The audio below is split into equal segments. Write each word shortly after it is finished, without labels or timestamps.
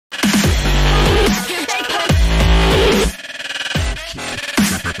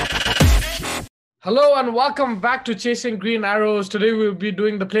Hello and welcome back to Chasing Green Arrows. Today we'll be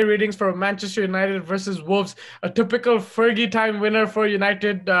doing the play ratings for Manchester United versus Wolves. A typical Fergie time winner for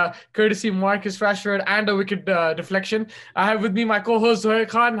United, courtesy Marcus Rashford and a wicked deflection. I have with me my co-host Zohair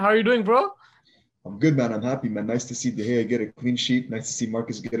Khan. How are you doing, bro? I'm good, man. I'm happy, man. Nice to see De Gea get a clean sheet. Nice to see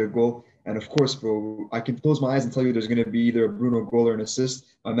Marcus get a goal. And of course, bro, I can close my eyes and tell you there's going to be either a Bruno goal or an assist.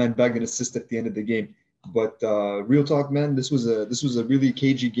 My man bagged an assist at the end of the game. But real talk, man, this was a really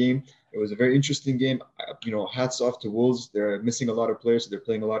cagey game. It was a very interesting game. Hats off to Wolves. They're missing a lot of players, so they're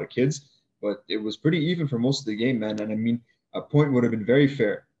playing a lot of kids. But it was pretty even for most of the game, man. And I mean, a point would have been very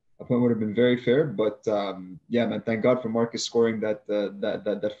fair. A point would have been very fair. But yeah, man, thank God for Marcus scoring that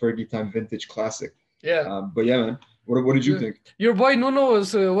Fergie time vintage classic. Yeah. But yeah, man, what did you think? Your boy Nuno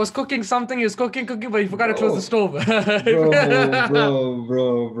was cooking something. He was cooking, but he forgot to close the stove.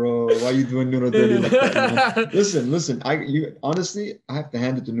 Bro, why are you doing Nuno dirty like that, man? Listen. Honestly, I have to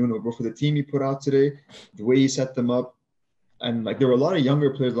hand it to Nuno, bro, for the team he put out today, the way he set them up, and like there were a lot of younger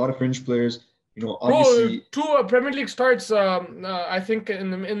players, a lot of fringe players. Obviously, two Premier League starts. I think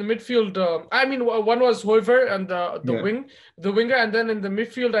in the midfield. I mean, one was Hoiver and the winger, and then in the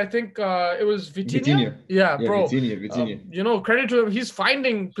midfield, I think it was Vitinha. Yeah, bro. Vitinha. Credit to him. He's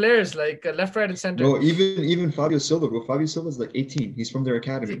finding players like left, right, and center. Bro, even Fabio Silva, bro. Fabio Silva's like 18. He's from their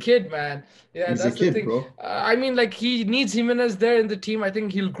academy. He's a kid, man. Yeah, he's that's a kid, the thing. Bro. I mean, like he needs Jimenez there in the team. I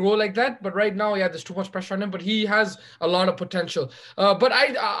think he'll grow like that. But right now, yeah, there's too much pressure on him. But he has a lot of potential. But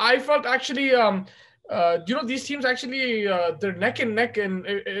I felt actually. These teams actually they're neck and neck, and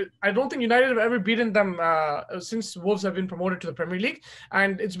I don't think United have ever beaten them since Wolves have been promoted to the Premier League,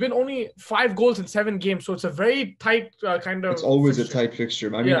 and it's been only 5 goals in 7 games, so it's a very tight kind of. It's always fixture. A tight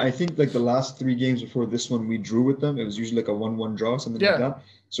fixture. I mean, I think like the last 3 games before this one, we drew with them. It was usually like a 1-1 draw, something like that.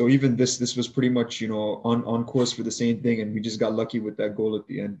 So even this was pretty much on course for the same thing, and we just got lucky with that goal at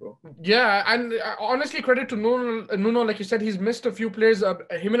the end, bro. Yeah, and honestly, credit to Nuno. Like you said, he's missed a few players.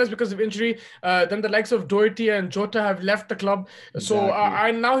 Jimenez because of injury. Then the likes of Doherty and Jota have left the club. Exactly. So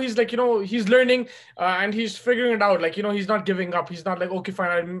and now he's like he's learning and he's figuring it out. Like he's not giving up. He's not like okay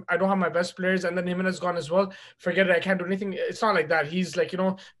fine, I don't have my best players, and then Jimenez gone as well. Forget it, I can't do anything. It's not like that. He's like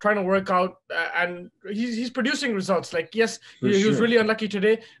trying to work out and he's producing results. Like yes, he was really unlucky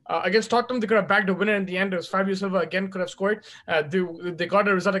today. Against Tottenham, they could have bagged a winner in the end. It was Fabio Silva again could have scored. They got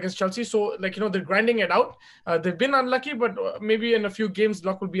a result against Chelsea. So they're grinding it out. They've been unlucky, but maybe in a few games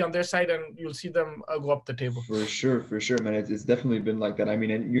luck will be on their side, and you'll see them go up the table. For sure, man. It's definitely been like that. I mean,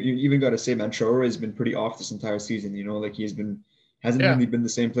 and you even got to say, man, Traore has been pretty off this entire season. Like hasn't really been the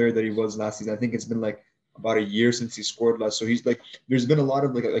same player that he was last season. I think it's been like about a year since he scored last. So he's like, there's been a lot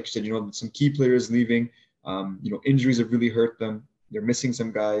of like you said, some key players leaving. Injuries have really hurt them. They're missing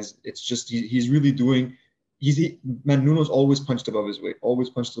some guys. It's just he's really doing. Nuno's always punched above his weight.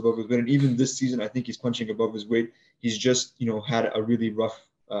 And even this season, I think he's punching above his weight. He's just had a really rough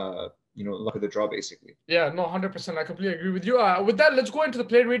luck of the draw basically. Yeah, no, 100%. I completely agree with you. With that, let's go into the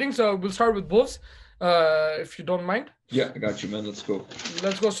play ratings. We'll start with Wolves, if you don't mind. Yeah, I got you, man. Let's go.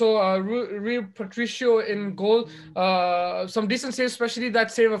 So, Rui Patricio in goal. Some decent saves, especially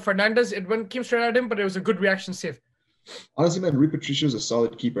that save of Fernandez. It came straight at him, but it was a good reaction save. Honestly, man, Rui Patricio is a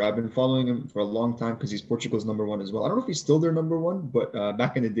solid keeper. I've been following him for a long time because he's Portugal's #1 as well. I don't know if he's still their #1, but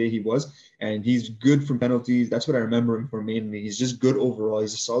back in the day he was. And he's good from penalties. That's what I remember him for mainly. He's just good overall.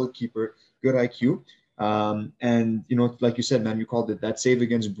 He's a solid keeper, good IQ. And, like you said, man, you called it. That save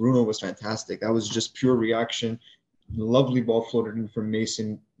against Bruno was fantastic. That was just pure reaction. Lovely ball floated in from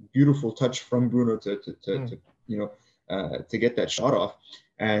Mason. Beautiful touch from Bruno to get that shot off.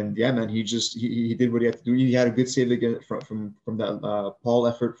 And yeah, man, he did what he had to do. He had a good save again from that Paul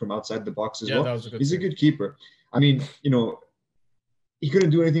effort from outside the box as well. That was a good He's save. A good keeper. I mean, he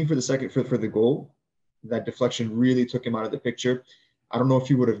couldn't do anything for the second for the goal. That deflection really took him out of the picture. I don't know if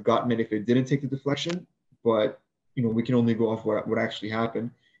he would have gotten it if it didn't take the deflection, but we can only go off what actually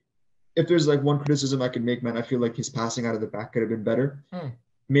happened. If there's like one criticism I could make, man, I feel like his passing out of the back could have been better.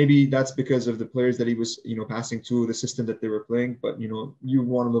 Maybe that's because of the players that he was, passing to, the system that they were playing. But, you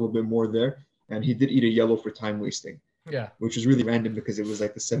want a little bit more there. And he did eat a yellow for time wasting. Yeah. Which was really random because it was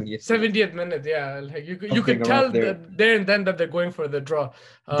like the 70th minute. Yeah. Like you could tell that there and then that they're going for the draw.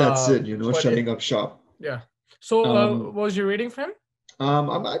 That's it, shutting up shop. Yeah. So what was your rating for him?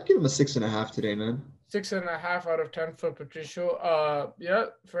 I'd give him a 6.5 today, man. 6.5 out of 10 for Patricio. Yeah,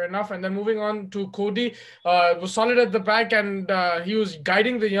 fair enough. And then moving on to Cody, was solid at the back, and he was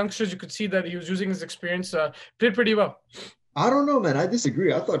guiding the youngsters. You could see that he was using his experience. Played pretty well. I don't know, man. I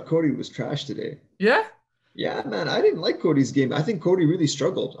disagree. I thought Cody was trash today. Yeah? Yeah, man. I didn't like Cody's game. I think Cody really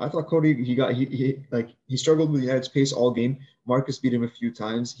struggled. I thought Cody, he struggled with United's pace all game. Marcus beat him a few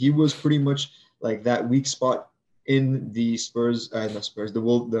times. He was pretty much like that weak spot in the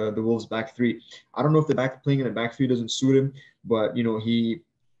the Wolves back three. I don't know if the back playing in a back three doesn't suit him, but he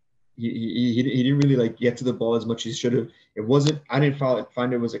didn't really like get to the ball as much as he should have. It wasn't. I didn't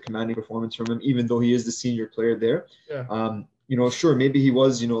find it was a commanding performance from him, even though he is the senior player there. Yeah. Sure, maybe he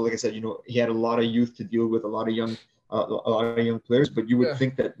was. Like I said, he had a lot of youth to deal with, a lot of young players. But you would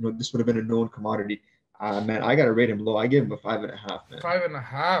think that this would have been a known commodity. Man, I gotta rate him low. I give him a 5.5. Man.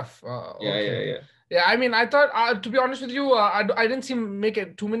 5.5. Okay. Yeah. Yeah, I mean, I thought, to be honest with you, I didn't see him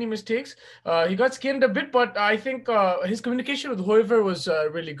make too many mistakes. He got skinned a bit, but I think his communication with Hoiver was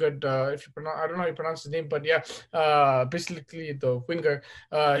really good. I don't know how you pronounce his name, but yeah, basically the winger.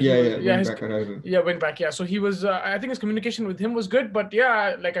 Wing back. Yeah, so he was. I think his communication with him was good, but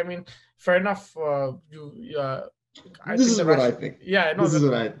yeah, like I mean, fair enough. This is what I think. Yeah, no,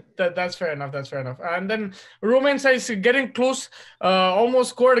 that's fair enough. That's fair enough. And then Roman says getting close,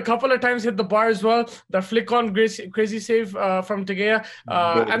 almost scored a couple of times, hit the bar as well. The flick on crazy save from De Gea.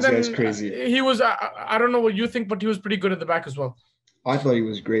 And then crazy. He was, I don't know what you think, but he was pretty good at the back as well. I thought he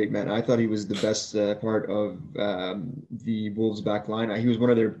was great, man. I thought he was the best part of the Wolves back line. He was one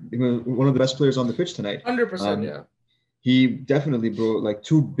of the best players on the pitch tonight. 100%, yeah. He definitely, bro, like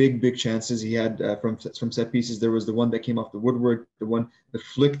two big chances he had from set pieces. There was the one that came off the woodwork, the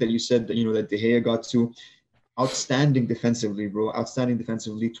flick that you said that that De Gea got to. Outstanding defensively, bro. Outstanding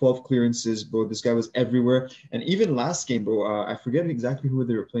defensively. 12 clearances, bro. This guy was everywhere. And even last game, bro, I forget exactly who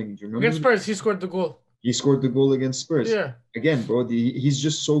they were playing. Do you remember? Against Spurs, he scored the goal. He scored the goal against Spurs. Yeah. Again, bro, he's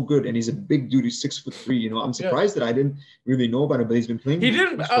just so good, and he's a big dude. He's 6'3". I'm surprised that I didn't really know about him, but he's been playing. He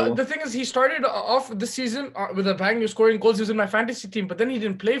didn't. The thing is, he started off this season with a bang, scoring goals. He was in my fantasy team, but then he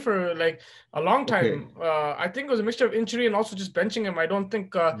didn't play for like a long time. Okay. I think it was a mixture of injury and also just benching him. I don't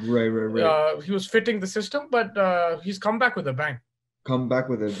think right. He was fitting the system, but he's come back with a bang. Come back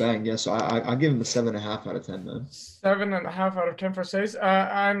with a bang, yeah. So I give him a 7.5 out of 10, man. 7.5 out of 10 for size.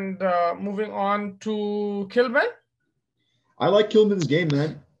 And moving on to Kilman. I like Kilman's game,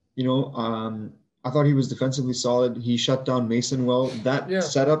 man. I thought he was defensively solid. He shut down Mason well. That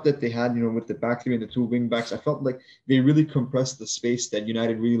setup that they had, with the back three and the two wing backs, I felt like they really compressed the space that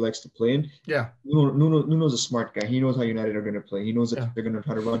United really likes to play in. Yeah. Nuno's a smart guy. He knows how United are going to play. He knows that they're going to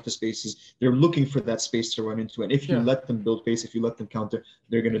try to run to spaces. They're looking for that space to run into. And if you let them build pace, if you let them counter,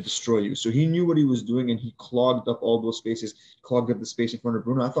 they're going to destroy you. So he knew what he was doing, and he clogged up all those spaces, clogged up the space in front of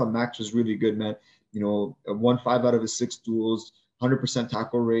Bruno. I thought Max was really good, man. Won 5 out of his 6 duels. 100%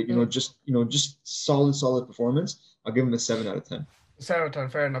 tackle rate, just solid performance. I'll give him a 7 out of 10. 7 out of 10,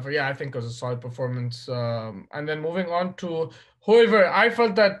 fair enough. Yeah, I think it was a solid performance. And then moving on to Hoiver, I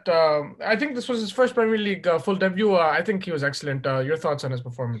felt that I think this was his first Premier League full debut. I think he was excellent. Your thoughts on his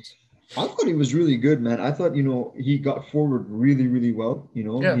performance? I thought he was really good, man. I thought, he got forward really well.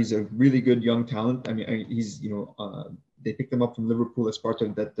 He's a really good young talent. I mean, he's, they picked him up from Liverpool as part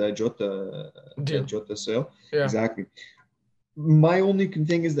of that Jota sale. Yeah. Exactly. My only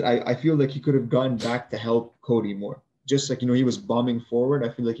thing is that I feel like he could have gone back to help Cody more. Just like, he was bombing forward. I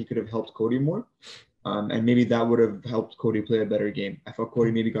feel like he could have helped Cody more. And maybe that would have helped Cody play a better game. I felt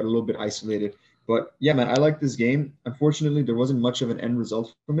Cody maybe got a little bit isolated. But yeah, man, I like this game. Unfortunately, there wasn't much of an end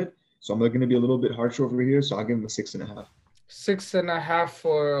result from it. So I'm going to be a little bit harsh over here. So I'll give him a 6.5. 6.5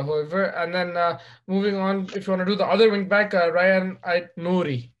 for Hoiver. And then moving on, if you want to do the other wing back, Ryan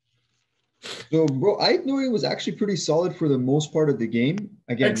Aït-Nouri. So, bro, Aït-Nouri was actually pretty solid for the most part of the game.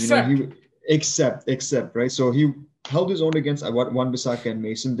 Again, except, right? So he held his own against Wan-Bissaka and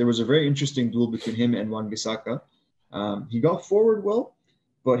Mason. There was a very interesting duel between him and Wan-Bissaka. He got forward well,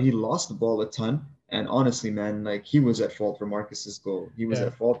 but he lost the ball a ton. And honestly, man, like he was at fault for Marcus's goal. He was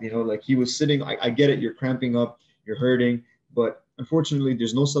at fault, like he was sitting. I get it. You're cramping up. You're hurting. But unfortunately,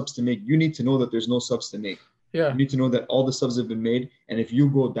 there's no subs to make. You need to know that there's no subs to make. Yeah. You need to know that all the subs have been made. And if you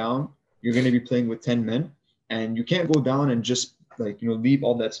go down, you're going to be playing with 10 men, and you can't go down and just leave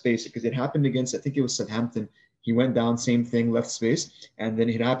all that space, because it happened against, I think it was Southampton. He went down, same thing, left space. And then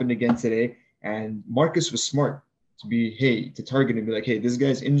it happened again today. And Marcus was smart to target him and be like, hey, this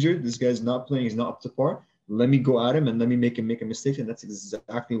guy's injured. This guy's not playing. He's not up to par. Let me go at him and let me make him make a mistake. And that's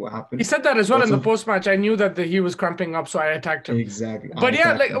exactly what happened. He said that as well in the post-match. I knew that he was cramping up, so I attacked him. Exactly. But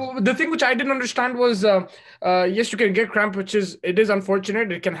the thing which I didn't understand was, yes, you can get cramp, it is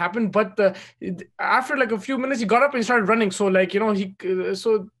unfortunate. It can happen. But after a few minutes, he got up and he started running. So I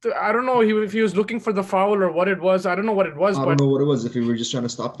don't know if he was looking for the foul or what it was. I don't know what it was. I don't know what it was. If he were just trying to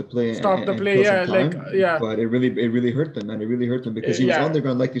stop the play. But it really hurt them, man. It really hurt them because he was on the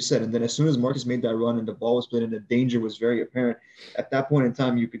ground, like you said. And then as soon as Marcus made that run and the ball was played and the danger was very apparent, at that point in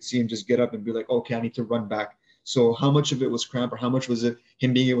time, you could see him just get up and be like, okay, I need to run back. So how much of it was cramp or how much was it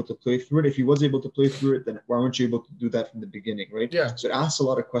him being able to play through it? If he was able to play through it, then why weren't you able to do that from the beginning, right? Yeah. So it asks a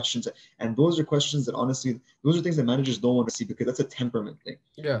lot of questions. And those are questions that honestly, those are things that managers don't want to see because that's a temperament thing.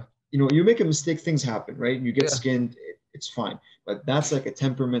 Yeah. You make a mistake, things happen, right? You get Yeah. skinned, it's fine. But that's like a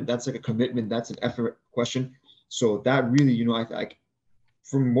temperament, that's like a commitment, that's an effort question. So that really, I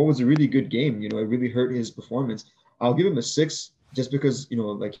from what was a really good game, it really hurt his performance. I'll give him a 6 just because,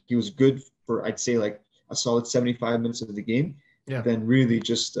 like he was good for, I'd say like a solid 75 minutes of the game. Yeah. Then really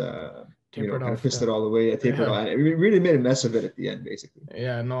just, kind of pissed it all away. I tapered off. It really made a mess of it at the end, basically.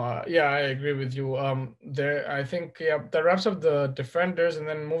 Yeah, no, I agree with you. I think, that wraps up the defenders, and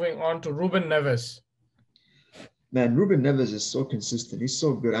then moving on to Ruben Neves. Man, Ruben Neves is so consistent. He's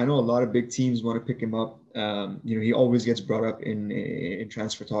so good. I know a lot of big teams want to pick him up. He always gets brought up in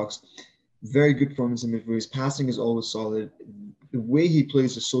transfer talks. Very good performance in midfield. His passing is always solid. The way he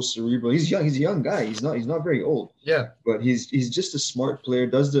plays is so cerebral. He's young. He's a young guy. He's not very old. Yeah. But he's just a smart player.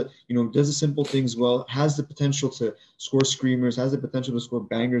 Does the simple things well. Has the potential to score screamers. Has the potential to score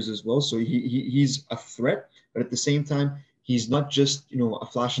bangers as well. So he's a threat. But at the same time, he's not just a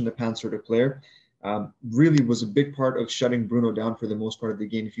flash in the pan sort of player. Really was a big part of shutting Bruno down for the most part of the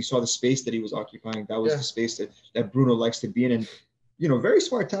game. If you saw the space that he was occupying, that was the space that Bruno likes to be in. And, very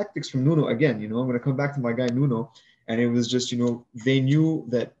smart tactics from Nuno. Again, I'm going to come back to my guy Nuno. And it was just, they knew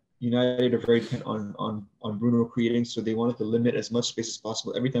that United are very dependent on Bruno creating, so they wanted to limit as much space as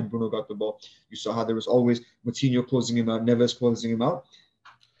possible. Every time Bruno got the ball, you saw how there was always Moutinho closing him out, Neves closing him out.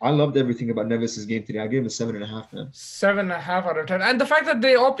 I loved everything about Neves' game today. I gave him a 7.5, man. 7.5 out of 10. And the fact that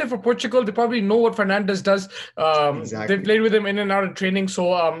they all play for Portugal, they probably know what Fernandes does. Exactly. They've played with him in and out of training,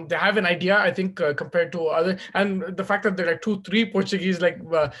 so they have an idea, I think, compared to other. And the fact that they're like 2-3 Portuguese,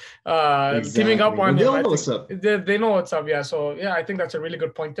 teaming up on they him. All know what's up. They know what's up, yeah. So, yeah, I think that's a really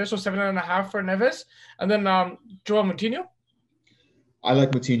good point there. So 7.5 for Neves. And then Joao Moutinho? I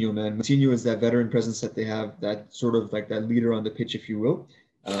like Moutinho, man. Moutinho is that veteran presence that they have, that sort of like that leader on the pitch, if you will.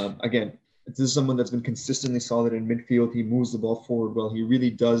 Again, this is someone that's been consistently solid in midfield. He moves the ball forward well. He really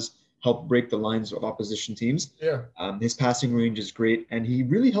does help break the lines of opposition teams. Yeah. His passing range is great, and he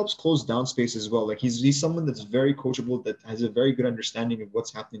really helps close down space as well. Like he's someone that's very coachable, that has a very good understanding of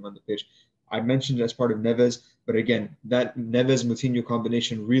what's happening on the pitch. I mentioned it as part of Neves, but again, that Neves-Moutinho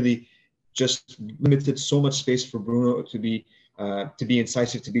combination really just limited so much space for Bruno to be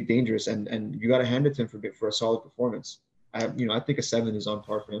incisive, to be dangerous, and you got to hand it to him for a solid performance. I think a 7 is on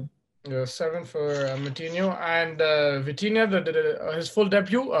par for him. Yeah, 7 for Moutinho. And Vitinha, his full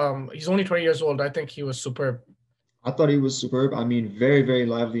debut, he's only 20 years old. I think he was superb. I thought he was superb. I mean, very, very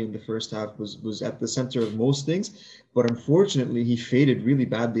lively in the first half, was at the center of most things. But unfortunately, he faded really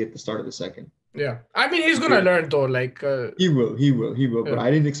badly at the start of the second. Yeah. I mean, he's going to learn, though. He will. Yeah. But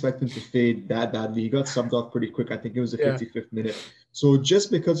I didn't expect him to fade that badly. He got subbed off pretty quick. I think it was the 55th minute. So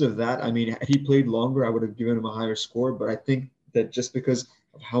just because of that, I mean, if he played longer, I would have given him a higher score. But I think that just because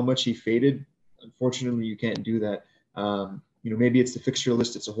of how much he faded, unfortunately, you can't do that. Maybe it's the fixture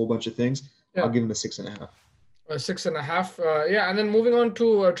list. It's a whole bunch of things. Yeah. I'll give him a 6.5. 6.5. And then moving on to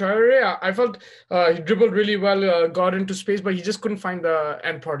Traore, I felt he dribbled really well, got into space, but he just couldn't find the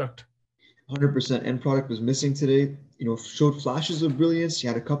end product. 100% end product was missing today. Showed flashes of brilliance. He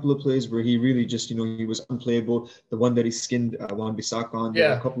had a couple of plays where he really just, he was unplayable. The one that he skinned Wan-Bissaka on.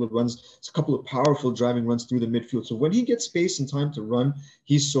 Yeah. A couple of runs. It's a couple of powerful driving runs through the midfield. So when he gets space and time to run,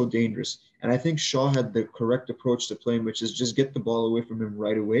 he's so dangerous. And I think Shaw had the correct approach to playing, which is just get the ball away from him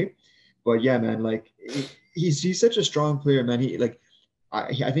right away. But yeah, man, like he's such a strong player, man.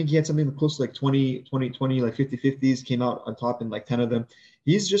 I think he had something close to like 20, like 50-50s, came out on top in like 10 of them.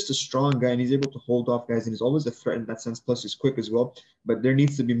 He's just a strong guy, and he's able to hold off guys, and he's always a threat in that sense. Plus, he's quick as well. But there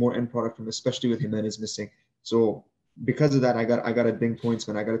needs to be more end product from him, especially with Jimenez missing. So because of that, I got to ding points,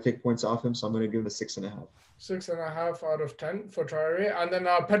 man. I got to take points off him, so I'm going to give him a 6.5. 6.5 out of 10 for Traore. And then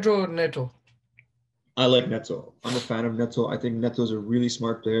Pedro Neto. I like Neto. I'm a fan of Neto. I think Neto's a really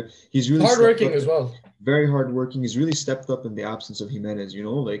smart player. He's really hardworking as well. Very hardworking. He's really stepped up in the absence of Jimenez.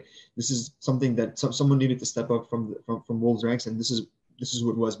 Like this is something that someone needed to step up from Wolves ranks, and this is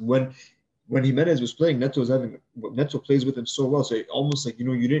what it was when Jimenez was playing. Neto plays with him so well. So it almost like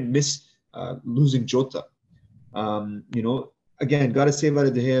you didn't miss losing Jota. Again, got to save out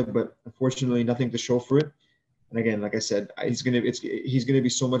of De Gea, but unfortunately nothing to show for it. And again, like I said, he's gonna be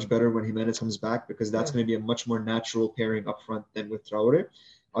so much better when Jimenez comes back, because that's gonna be a much more natural pairing up front than with Traore.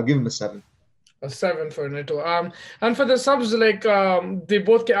 I'll give him a 7. A 7 for Neto. And for the subs, they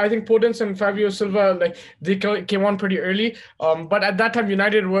both, I think Podence and Fabio Silva, they came on pretty early. But at that time,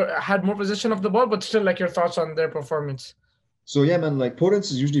 United had more possession of the ball. But still, your thoughts on their performance? So yeah, man, like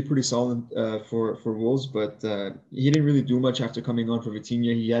Podence is usually pretty solid for Wolves, but he didn't really do much after coming on for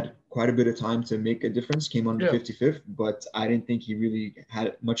Vitinha. He had quite a bit of time to make a difference. Came on the Yeah. 55th, but I didn't think he really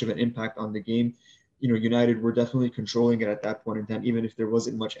had much of an impact on the game. You know, United were definitely controlling it at that point in time, even if there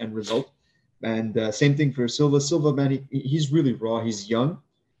wasn't much end result. And same thing for Silva. Silva, man, he's really raw. He's young.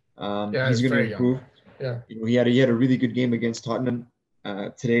 Yeah, He's he's going to very young. improve. Yeah. You know, he had a really good game against Tottenham.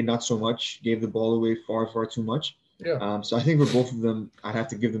 Today, not so much. Gave the ball away far too much. Yeah. So I think for both of them, I'd have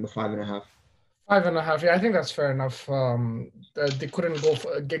to give them a 5.5. 5.5. Yeah, I think that's fair enough. They couldn't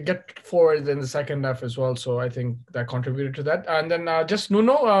get forward in the second half as well, so I think that contributed to that. And then just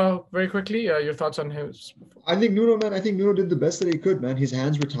Nuno, very quickly, your thoughts on his. I think Nuno, man. I think Nuno did the best that he could, man. His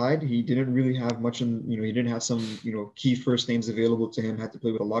hands were tied. He didn't really have much, he didn't have some, key first names available to him. Had to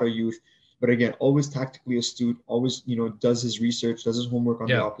play with a lot of youth, but again, always tactically astute. Always, does his research, does his homework on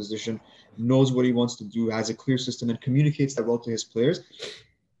the Yeah. opposition, knows what he wants to do, has a clear system, and communicates that well to his players.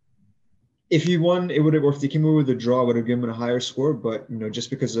 If he won, it would have, or if they came away with a draw, I would have given him a higher score. But just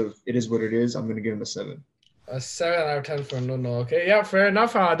because of it is what it is, I'm going to give him a 7. A 7 out of 10 for Nuno. Okay, yeah, fair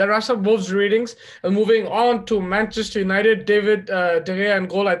enough. That wraps up Wolves' readings. And moving on to Manchester United, David De Gea and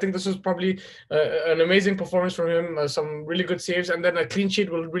goal. I think this was probably an amazing performance from him. Some really good saves, and then a clean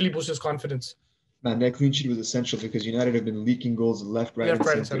sheet will really boost his confidence. Man, that clean sheet was essential because United have been leaking goals left, right, and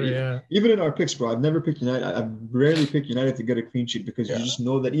center. Yeah. Even in our picks, bro, I've never picked United. I've rarely picked United to get a clean sheet because you just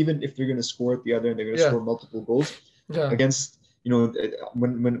know that even if they're going to score at the other end, they're going to score multiple goals against. When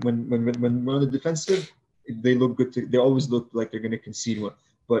we're on the defensive, they look good. They always look like they're going to concede one.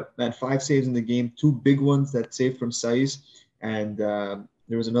 But man, 5 saves in the game, 2 big ones that saved from Saiz, and there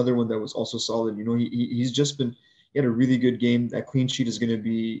was another one that was also solid. He's just been. He had a really good game. That clean sheet is going to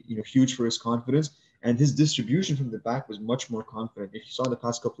be, huge for his confidence. And his distribution from the back was much more confident. If you saw the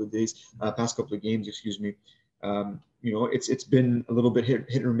past couple of games, it's been a little bit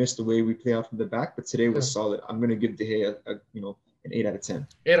hit or miss the way we play out from the back. But today was solid. I'm going to give De Gea an 8 out of 10.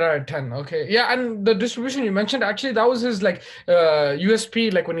 8 out of 10. Okay. Yeah, and the distribution you mentioned, actually, that was his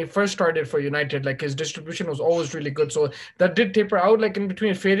USP, like when he first started for United. Like his distribution was always really good. So that did taper out, like in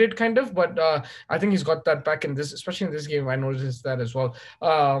between, it faded kind of. But I think he's got that back in this, especially in this game. I noticed that as well.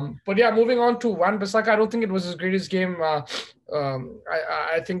 But yeah, moving on to Wan-Bissaka, I don't think it was his greatest game.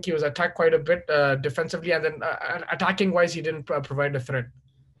 I think he was attacked quite a bit defensively, and then attacking wise, he didn't provide a threat.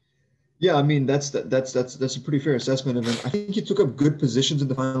 Yeah, I mean that's a pretty fair assessment, and then I think he took up good positions in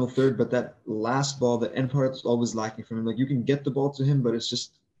the final third, but that last ball, the end part, is always lacking from him. Like you can get the ball to him, but it's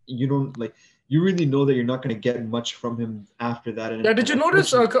just you really know that you're not going to get much from him after that. And did you notice?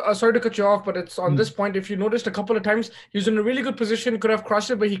 Sorry to cut you off, but it's on this point. If you noticed a couple of times, he was in a really good position, could have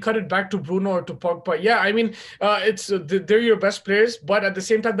crossed it, but he cut it back to Bruno or to Pogba. Yeah, I mean, they're your best players, but at the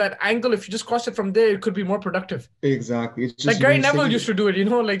same time, that angle, if you just cross it from there, it could be more productive. Exactly. It's just, like Gary Neville used to do it,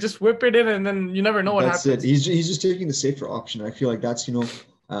 like just whip it in, and then you never know what happens. That's it. He's just taking the safer option. I feel like that's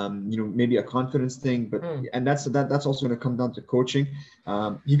maybe a confidence thing, but and that's also going to come down to coaching.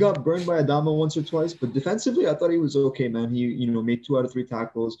 He got burned by Adama once or twice, but defensively, I thought he was okay, man. He made 2 out of 3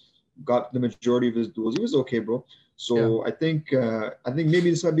 tackles, got the majority of his duels. He was okay, bro. So I think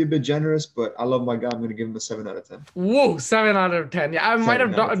maybe this might be a bit generous, but I love my guy. I'm going to give him a 7 out of 10. Whoa, 7 out of 10. Yeah, I might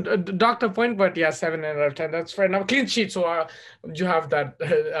have docked a point, but yeah, 7 out of 10. That's fair enough. Clean sheet, so you have that.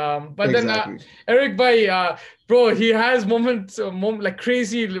 But exactly. Then Eric Bailly, bro, he has moments, like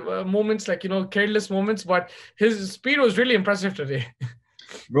crazy moments, like careless moments, but his speed was really impressive today.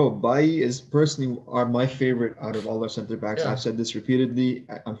 Bro, Bailly is personally my favorite out of all our center backs. I've said this repeatedly.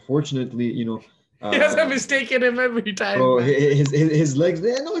 Unfortunately, he has a mistake in him every time. Bro, his legs.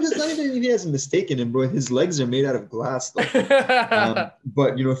 No, it's not even he has a mistake in him, bro. His legs are made out of glass.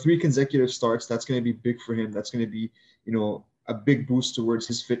 But 3 consecutive starts. That's going to be big for him. That's going to be a big boost towards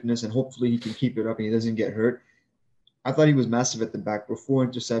his fitness, and hopefully he can keep it up and he doesn't get hurt. I thought he was massive at the back. Bro, 4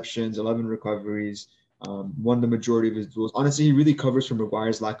 interceptions, 11 recoveries. Won the majority of his duels. Honestly, he really covers for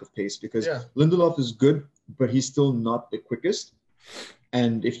Maguire's lack of pace because Lindelof is good, but he's still not the quickest.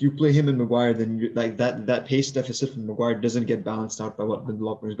 And if you play him and Maguire, then that pace deficit from Maguire doesn't get balanced out by what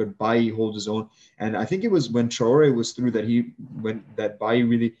Lindelof brings. But Bailly holds his own. And I think it was when Traore was through that Bailly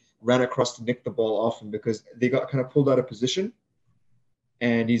really ran across to nick the ball off him because they got kind of pulled out of position.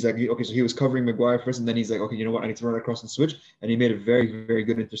 And he's like, okay, so he was covering Maguire first, and then he's like, okay, you know what? I need to run across and switch. And he made a very, very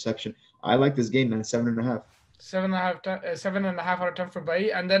good interception. I like this game, man. 7.5. 7.5 out of 10 for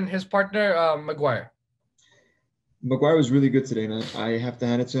Bailly. And then his partner, Maguire. Maguire was really good today, man. I have to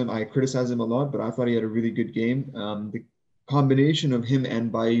hand it to him. I criticize him a lot, but I thought he had a really good game. The combination of him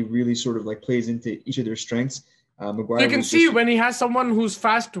and Bailly really sort of like plays into each of their strengths. Maguire So you can was see just when he has someone who's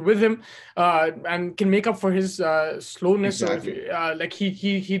fast with him and can make up for his slowness. So if, exactly. like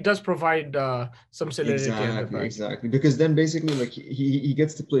he does provide some celerity at the back. Exactly. Because then basically, like he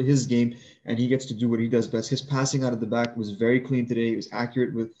gets to play his game and he gets to do what he does best. His passing out of the back was very clean today. He was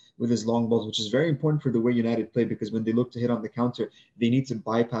accurate with his long balls, which is very important for the way United play because when they look to hit on the counter, they need to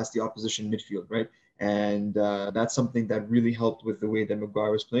bypass the opposition midfield, right? And that's something that really helped with the way that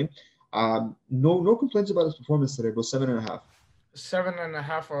Maguire was playing. No complaints about his performance today, bro. 7.5.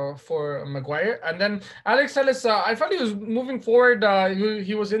 7.5 for Maguire. And then Alex Telles, I felt he was moving forward.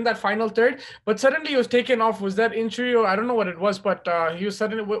 He was in that final third, but suddenly he was taken off. Was that injury or I don't know what it was, but he was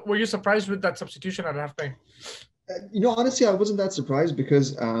suddenly. Were you surprised with that substitution at halftime? Honestly, I wasn't that surprised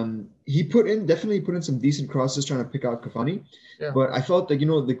because he definitely put in some decent crosses trying to pick out Cavani. Yeah. But I felt like,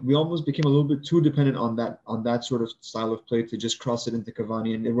 like we almost became a little bit too dependent on that sort of style of play to just cross it into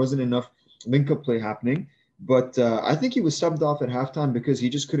Cavani, and there wasn't enough link-up play happening. But I think he was subbed off at halftime because he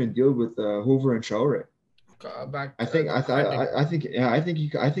just couldn't deal with Hoover and Traore. Back. I think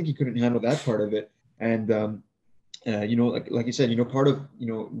he couldn't handle that part of it. And like you said, part of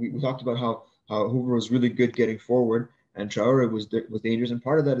we talked about how Hoover was really good getting forward and Traore was dangerous, and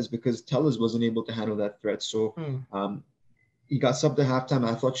part of that is because Telles wasn't able to handle that threat. So he got subbed at halftime.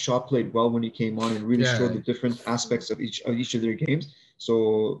 I thought Shaw played well when he came on and really showed the different aspects of each of their games.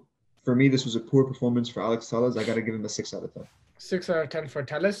 So for me, this was a poor performance for Alex Telles. I got to give him a 6 out of 10. 6 out of 10 for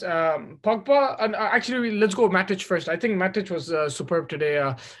Telles. Pogba, and actually, let's go Matic first. I think Matic was superb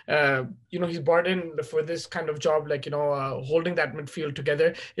today. He's brought in for this kind of job, like, holding that midfield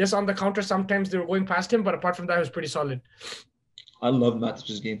together. Yes, on the counter, sometimes they were going past him, but apart from that, he was pretty solid. I love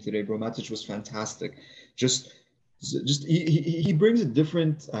Matic's game today, bro. Matic was fantastic. Just he brings a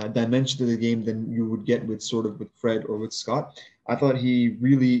different dimension to the game than you would get with Fred or with Scott. I thought he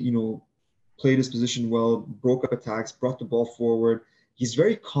really, played his position well, broke up attacks, brought the ball forward. He's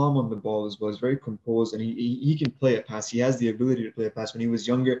very calm on the ball as well. He's very composed, and he can play a pass. He has the ability to play a pass. When he was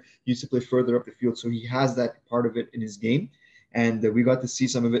younger, he used to play further up the field, so he has that part of it in his game. And we got to see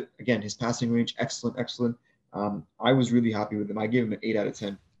some of it. Again, his passing range, excellent. I was really happy with him. I gave him an 8 out of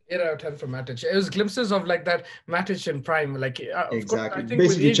 10. 8 out of 10 for Matic. It was glimpses of like that Matic in prime. Like exactly. Course, I think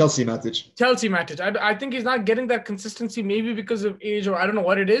basically Chelsea Matic. Chelsea Matic. I think he's not getting that consistency, maybe because of age or I don't know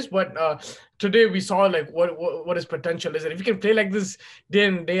what it is. But today we saw like what his potential is, and if he can play like this day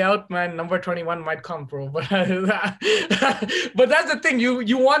in day out, man, number 21 might come, bro. But but that's the thing.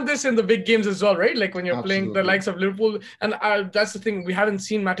 You want this in the big games as well, right? Like when you're playing the likes of Liverpool, and that's the thing. We haven't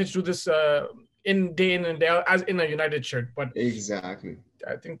seen Matic do this in and day out as in a United shirt, but exactly.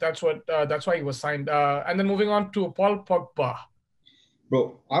 I think that's why he was signed. And then moving on to Paul Pogba.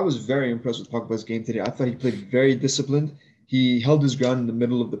 Bro, I was very impressed with Pogba's game today. I thought he played very disciplined. He held his ground in the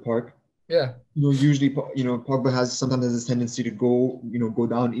middle of the park. Yeah. Usually, Pogba sometimes has this tendency to go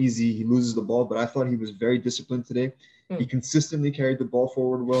down easy. He loses the ball, but I thought he was very disciplined today. He consistently carried the ball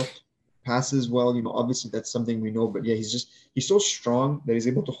forward well, passes well. Obviously that's something we know, but yeah, he's so strong that he's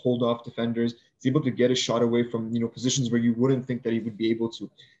able to hold off defenders. He's able to get a shot away from, positions where you wouldn't think that he would be able to.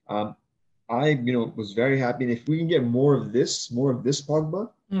 I was very happy. And if we can get more of this Pogba,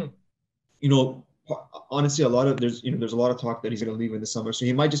 honestly, there's a lot of talk that he's going to leave in the summer. So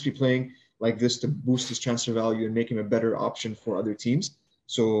he might just be playing like this to boost his transfer value and make him a better option for other teams.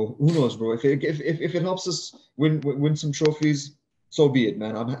 So who knows, bro? If it helps us win some trophies, so be it,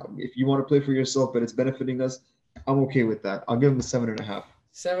 man. If you want to play for yourself, but it's benefiting us, I'm okay with that. I'll give him a 7.5.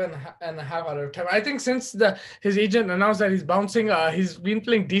 7.5 out of 10. I think since his agent announced that he's bouncing, he's been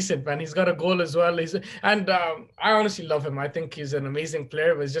playing decent, man. He's got a goal as well. I honestly love him. I think he's an amazing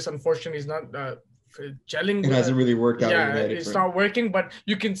player, but it's just unfortunate he's not gelling. It hasn't really worked out. Yeah, it's not working, but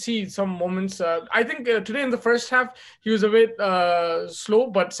you can see some moments. I think today in the first half, he was a bit slow,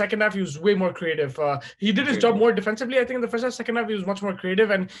 but second half, he was way more creative. He did his job more defensively. I think in the first half, second half, he was much more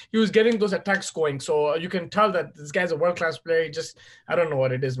creative, and he was getting those attacks going. So you can tell that this guy's a world-class player. I don't know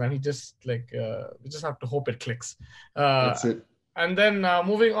what it is, man. He just we just have to hope it clicks. That's it. And then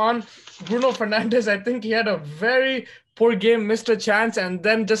moving on, Bruno Fernandes, I think he had a very poor game, missed a chance, and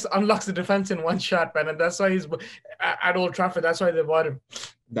then just unlocks the defense in one shot, man. And that's why he's at Old Trafford. That's why they bought him.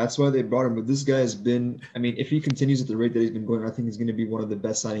 That's why they brought him. But this guy has been, if he continues at the rate that he's been going, I think he's going to be one of the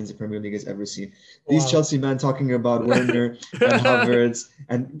best signings the Premier League has ever seen. These Chelsea man talking about Werner and Havertz,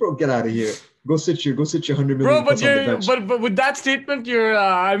 and bro, get out of here. Go sit your 100 million. Bro, but with that statement, you're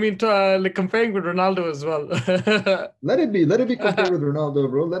comparing with Ronaldo as well. Let it be compared with Ronaldo,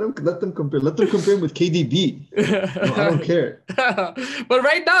 bro. Let them compare. Let them compare him with KDB. No, I don't care. But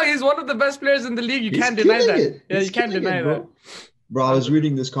right now, he's one of the best players in the league. You can't deny that. Yeah, you can't deny that. Bro, I was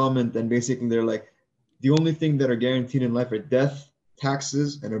reading this comment, and basically they're like, the only thing that are guaranteed in life are death,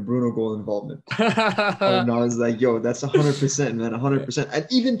 taxes, and a Bruno goal involvement. And I was like, yo, that's 100%, man, 100%. And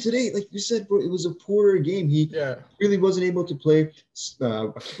even today, like you said, bro, it was a poorer game. He really wasn't able to play. I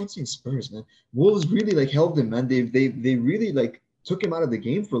keep on saying Spurs, man. Wolves really like held him, man. They really like took him out of the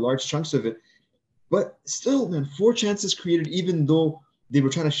game for large chunks of it. But still, man, 4 chances created, even though they were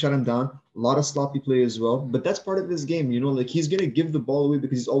trying to shut him down. A lot of sloppy play as well. But that's part of his game, you know. Like he's gonna give the ball away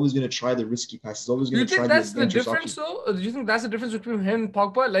because he's always gonna try the risky pass. He's always Do you gonna try think the that's the adventurous difference, option. though? Do you think that's the difference between him and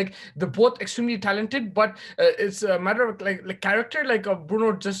Pogba? Like they're both extremely talented, but it's a matter of like character. Like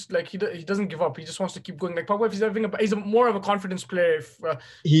Bruno, just like he doesn't give up. He just wants to keep going. Like Pogba, if he's more of a confidence player.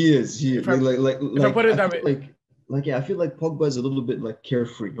 He is. If I put it I that feel way. yeah, I feel like Pogba is a little bit like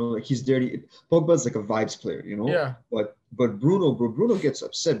carefree, you know, like he's dirty. Pogba's like a vibes player, you know. Yeah. But Bruno, bro, Bruno gets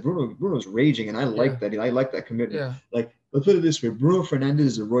upset. Bruno's raging, and I like that. I like that commitment. Yeah. Like, let's put it this way: Bruno Fernandes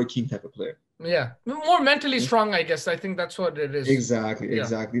is a Roy Keane type of player. Yeah, more mentally strong, I guess. I think that's what it is.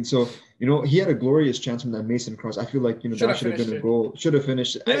 Exactly. So, you know, he had a glorious chance from that Mason cross. I feel like, you know, that should have been a goal. Should have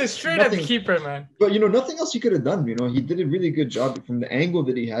finished it. It is straight at the keeper, man. But, you know, nothing else he could have done. You know, he did a really good job from the angle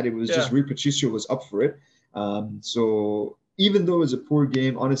that he had. It was just Rui Patricio was up for it. So even though it was a poor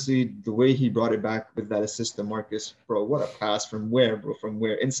game, honestly, the way he brought it back with that assist to Marcus, bro, what a pass from where, bro? From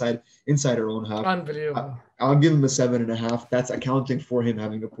where? Inside our own half. Unbelievable. I'll give him a 7.5. That's accounting for him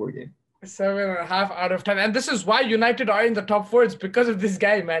having a poor game. 7.5 out of 10. And this is why United are in the top four. It's because of this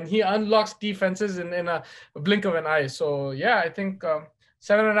guy, man. He unlocks defenses in a blink of an eye. So, yeah, I think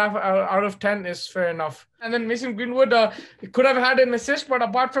 7.5 out of 10 is fair enough. And then Mason Greenwood could have had an assist, but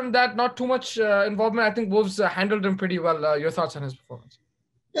apart from that, not too much involvement. I think Wolves handled him pretty well. Your thoughts on his performance?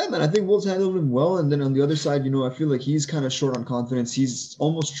 Yeah, man, I think Wolves handled him well. And then on the other side, you know, I feel like he's kind of short on confidence. He's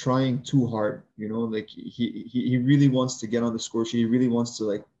almost trying too hard, you know, like he really wants to get on the score sheet. He really wants to,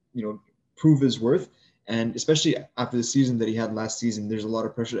 like, you know, prove his worth. And especially after the season that he had last season, there's a lot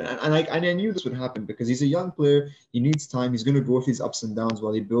of pressure. And I knew this would happen because he's a young player. He needs time. He's going to go through these ups and downs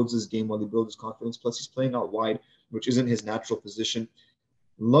while he builds his game, while he builds his confidence. Plus, he's playing out wide, which isn't his natural position.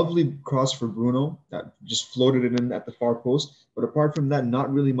 Lovely cross for Bruno that just floated it in at the far post. But apart from that,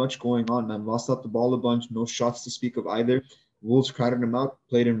 not really much going on, man. Lost out the ball a bunch. No shots to speak of either. Wolves crowded him out,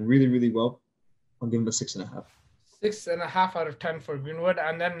 played him really, really well. I'll give him a 6.5. 6.5 out of 10 for Greenwood.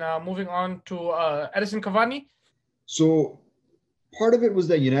 And then moving on to Edison Cavani. So part of it was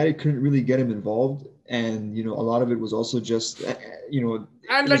that United couldn't really get him involved. And, you know, a lot of it was also just, you know.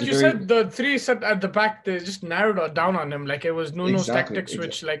 And like you said, the three set at the back, they just narrowed down on him. Like it was Nuno's tactics,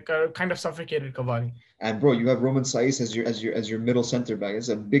 which like kind of suffocated Cavani. And bro, you have Roman Saiz as your middle center back. It's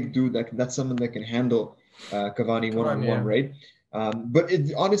a big dude that's someone that can handle Cavani one-on-one, right? But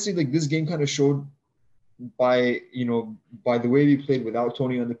it honestly, like, this game kind of showed by the way we played without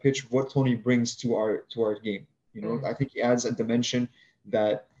Tony on the pitch, what Tony brings to our game. You know, I think he adds a dimension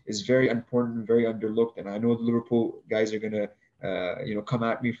that is very important and very underlooked. And I know the Liverpool guys are gonna come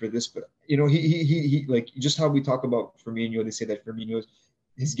at me for this, but you know, he like, just how we talk about Firmino, they say that Firmino's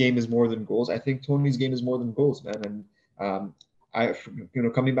his game is more than goals. I think Tony's game is more than goals, man.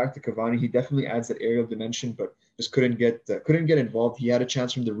 And coming back to Cavani, he definitely adds that aerial dimension, but just couldn't get involved. He had a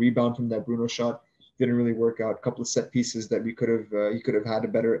chance from the rebound from that Bruno shot. Didn't really work out. A couple of set pieces that he could have had a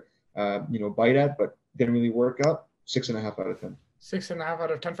better bite at, but didn't really work out. 6.5 out of 10. 6.5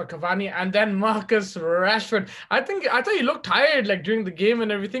 out of 10 for Cavani. And then Marcus Rashford. I thought he looked tired like during the game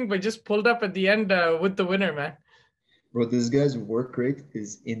and everything, but just pulled up at the end with the winner, man. Bro, this guy's work rate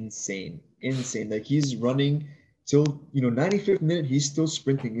is insane. Like, he's running till 95th minute. He's still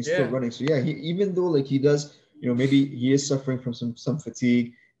sprinting. He's still running. So yeah, even though like he does, maybe he is suffering from some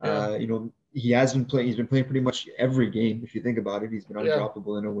fatigue. He has been playing. He's been playing pretty much every game. If you think about it, he's been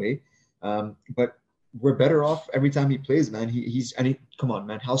undroppable in a way. But we're better off every time he plays, man. Come on,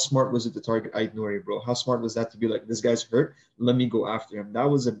 man. How smart was it to target Ait Nouri, bro? How smart was that to be like, this guy's hurt, let me go after him? That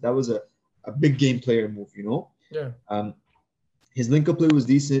was a big game player move, you know? Yeah. His link-up play was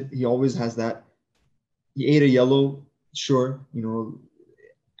decent. He always has that. He ate a yellow, sure.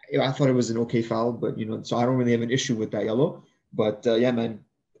 I thought it was an okay foul, but so I don't really have an issue with that yellow. But yeah, man,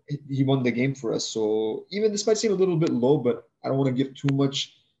 he won the game for us. So even this might seem a little bit low, but I don't want to give too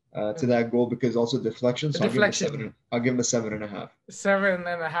much to that goal because also deflection. So I'll give him a 7.5.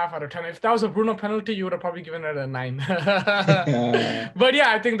 7.5 out of 10. If that was a Bruno penalty, you would have probably given it a 9. But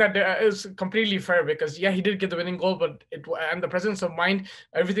yeah, I think that is completely fair because he did get the winning goal, but and the presence of mind,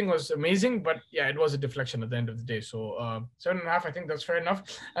 everything was amazing. But yeah, it was a deflection at the end of the day. So 7.5, I think that's fair enough.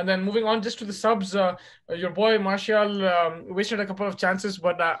 And then moving on just to the subs, your boy Martial wasted a couple of chances,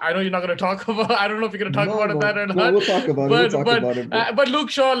 but I know you're not going to talk about. I don't know if you're going to talk about that or not. We'll talk about it. But Luke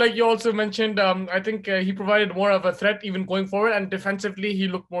Shaw, like you also mentioned, I think he provided more of a threat even going forward, and defensively he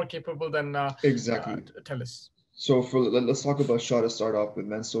looked more capable than Exactly. Telles. So let's talk about Shaw to start off with,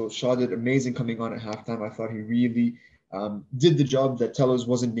 man. So Shaw did amazing coming on at halftime. I thought he really did the job that Tellers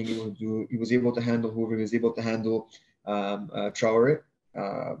wasn't being able to do. He was able to handle Hoover. He was able to handle Traore.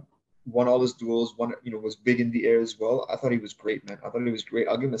 Won all his duels. Was big in the air as well. I thought he was great, man. I thought he was great.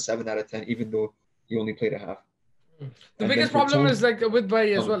 I'll give him a 7 out of 10, even though he only played a half. The biggest problem is like with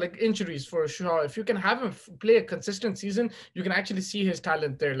Bailly as well, like injuries for sure. If you can have him play a consistent season, you can actually see his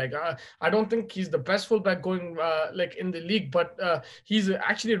talent there. Like I don't think he's the best fullback going like in the league, but he's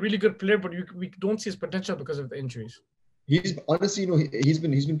actually a really good player. But we don't see his potential because of the injuries. He's honestly, he's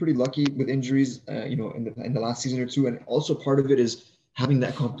been pretty lucky with injuries, in the last season or two, and also part of it is having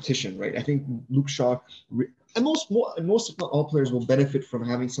that competition, right? I think Luke Shaw and most if not all players will benefit from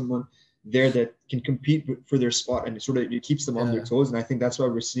having someone there that can compete for their spot, and it keeps them on their toes. And I think that's why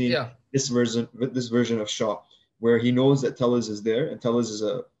we're seeing this version of Shaw, where he knows that Tellez is there, and Tellez is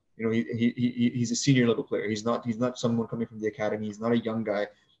he's a senior level player. He's not someone coming from the academy. He's not a young guy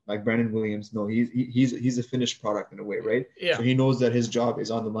like Brandon Williams. No, he's a finished product in a way, right? Yeah. So he knows that his job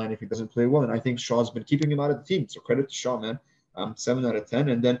is on the line if he doesn't play well, and I think Shaw's been keeping him out of the team. So credit to Shaw, man. 7 out of 10.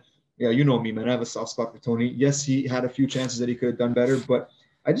 And then, you know me, man. I have a soft spot for Tony. Yes, he had a few chances that he could have done better, but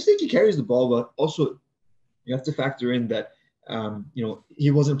I just think he carries the ball well. Also, you have to factor in that, he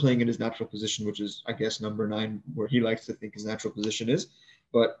wasn't playing in his natural position, which is, I guess, number 9, where he likes to think his natural position is.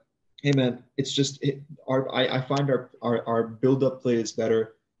 But hey, man, it's just I find our build-up play is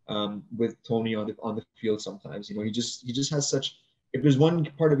better with Tony on the field sometimes. He just has such. If there's one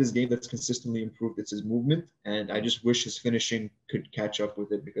part of his game that's consistently improved, it's his movement, and I just wish his finishing could catch up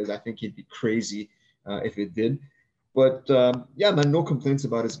with it, because I think he'd be crazy if it did. But yeah, man, no complaints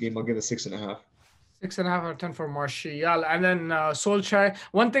about his game. I'll give it 6.5. 6.5 out of 10 for Martial. And then Solskjaer.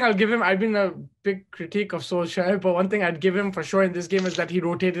 One thing I'll give him, I've been a big critique of Solskjaer, but one thing I'd give him for sure in this game is that he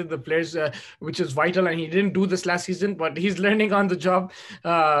rotated the players, which is vital. And he didn't do this last season, but he's learning on the job.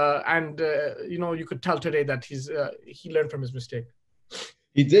 You could tell today that he learned from his mistake.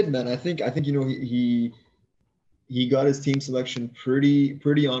 He did, man. I think he got his team selection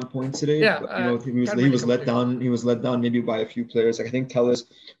pretty on point today. Yeah, but, he was let down. He was let down maybe by a few players. Like, I think Tellez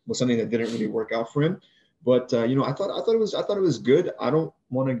was something that didn't really work out for him. But I thought it was good. I don't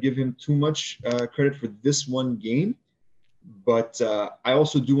want to give him too much credit for this one game, but I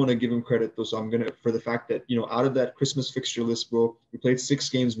also do want to give him credit though. So I'm gonna, for the fact that out of that Christmas fixture list, bro, we played 6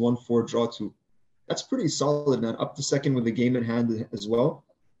 games, won 4, draw 2. That's pretty solid, man. Up to second with the game in hand as well.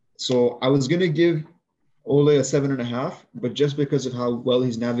 So I was gonna give Ole a 7.5, but just because of how well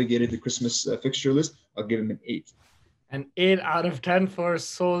he's navigated the Christmas fixture list, I'll give him an 8. An 8 out of 10 for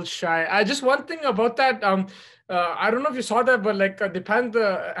Solskjaer. Just one thing about that. I don't know if you saw that, but like they panned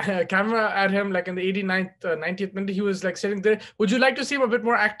the camera at him like in the 89th, 90th minute. He was like sitting there. Would you like to see him a bit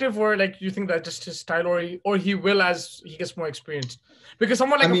more active, or like you think that's just his style, or he will as he gets more experience? Because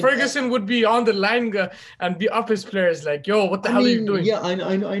someone like Ferguson would be on the line and be up his players like, yo, what the hell are you doing? Yeah,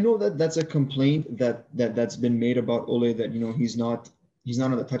 I know that's a complaint that's been made about Ole, that he's not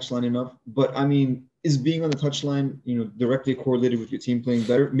on the touchline enough. But I mean, is being on the touchline, directly correlated with your team playing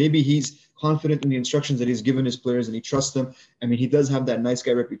better? Maybe he's confident in the instructions that he's given his players and he trusts them. I mean, he does have that nice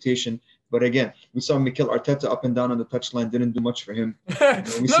guy reputation. But again, we saw Mikel Arteta up and down on the touchline, didn't do much for him.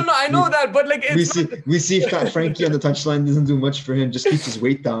 I know that, but like we see Fat Frankie on the touchline, doesn't do much for him, just keeps his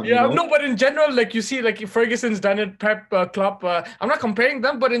weight down. Yeah, no, but in general, like you see, like Ferguson's done it, Pep, Klopp. I'm not comparing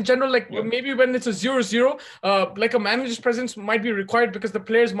them, but in general, maybe when it's a 0-0, like a manager's presence might be required, because the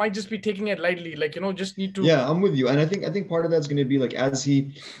players might just be taking it lightly. Like just need to. Yeah, I'm with you, and I think part of that's going to be like I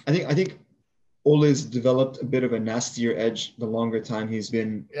think Ole's developed a bit of a nastier edge the longer time he's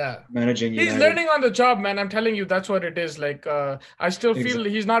been managing United. He's learning on the job, man. I'm telling you, that's what it is. Like, I still feel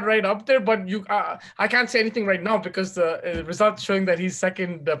he's not right up there, but I can't say anything right now because the results showing that he's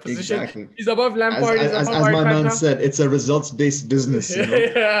second position. Exactly. He's above Lampard. As my man said, it's a results-based business.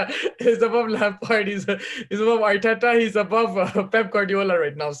 Yeah, he's above Lampard. He's above Arteta. He's above Pep Guardiola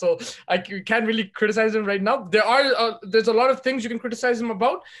right now. So you can't really criticize him right now. There's a lot of things you can criticize him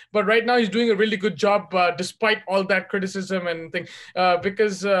about, but right now he's doing a really good job despite all that criticism and thing.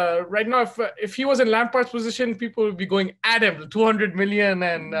 Because right now, if he was in Lampard's position, people would be going at him, 200 million,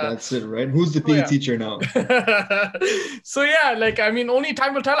 and that's it, right? Who's the PE teacher now? So yeah, like I mean, only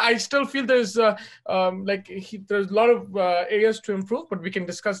time will tell. I still feel there's there's a lot of areas to improve, but we can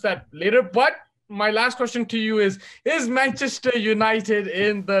discuss that later. But my last question to you is Manchester United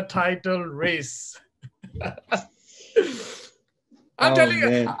in the title race? I'm telling you,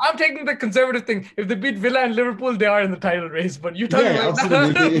 man. I'm taking the conservative thing. If they beat Villa and Liverpool, they are in the title race. But you tell me right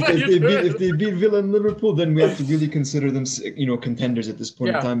absolutely. now. If they beat Villa and Liverpool, then we have to really consider them, contenders at this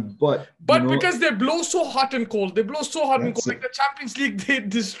point in time. But because they blow so hot and cold, like the Champions League, they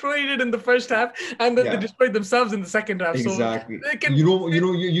destroyed it in the first half, and then they destroyed themselves in the second half. Exactly. So they can, you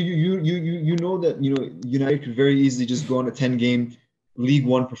know that United could very easily just go on a 10-game League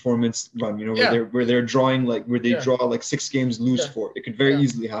One performance run, where they're drawing draw like 6 games, lose 4. It could very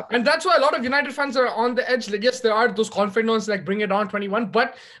easily happen. And that's why a lot of United fans are on the edge. Like, yes, there are those confident ones like bring it on 21,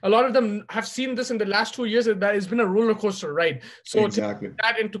 but a lot of them have seen this in the last 2 years that it's been a roller coaster ride. So take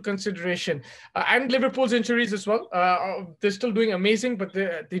that into consideration. And Liverpool's injuries as well. They're still doing amazing, but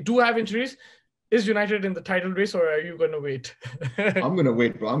they do have injuries. Is United in the title race, or are you going to wait? I'm going to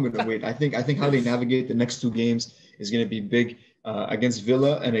wait, bro. I'm going to wait. I think how they navigate the next 2 games is going to be big. Against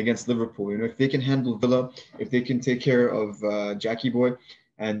Villa and against Liverpool. If they can handle Villa, if they can take care of Jackie Boy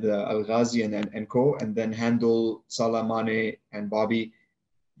and Al Ghazi and co, and then handle Salah, Mane, and Bobby,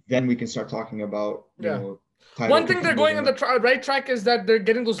 then we can start talking about one thing they're going on the right track is that they're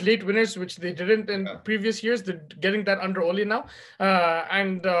getting those late winners, which they didn't in previous years. They're getting that under Ole now.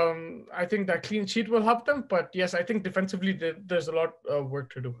 And I think that clean sheet will help them. But yes, I think defensively, there's a lot of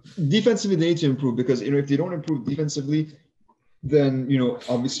work to do. Defensively, they need to improve because, if they don't improve defensively, then,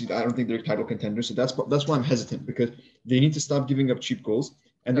 obviously I don't think they're title contenders. So that's why I'm hesitant, because they need to stop giving up cheap goals.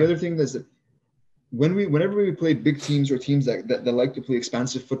 And the other thing is that whenever we play big teams or teams that like to play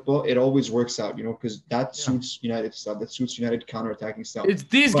expansive football, it always works out, because that suits United style, that suits United counter-attacking style. It's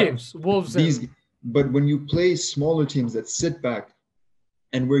games, Wolves. But when you play smaller teams that sit back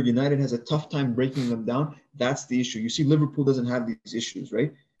and where United has a tough time breaking them down, that's the issue. You see, Liverpool doesn't have these issues,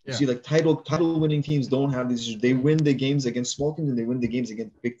 right? You see, like title winning teams don't have these issues. They win the games against small teams and they win the games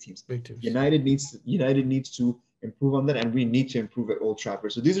against big teams. United needs to improve on that, and we need to improve at Old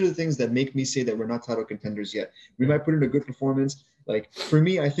Trafford. So these are the things that make me say that we're not title contenders yet. We might put in a good performance. Like, for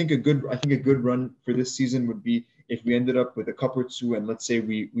me, I think a good run for this season would be if we ended up with a cup or 2, and let's say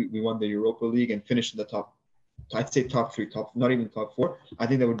we won the Europa League and finished in the top. I'd say top 3, not even top 4. I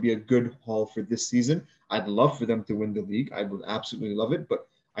think that would be a good haul for this season. I'd love for them to win the league. I would absolutely love it, but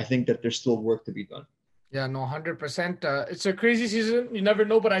I think that there's still work to be done. Yeah, no, 100%. It's a crazy season. You never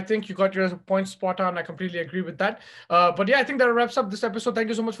know, but I think you got your points spot on. I completely agree with that. But yeah, I think that wraps up this episode. Thank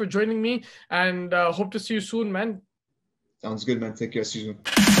you so much for joining me, and hope to see you soon, man. Sounds good, man. Take care. See you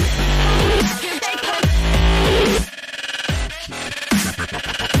soon.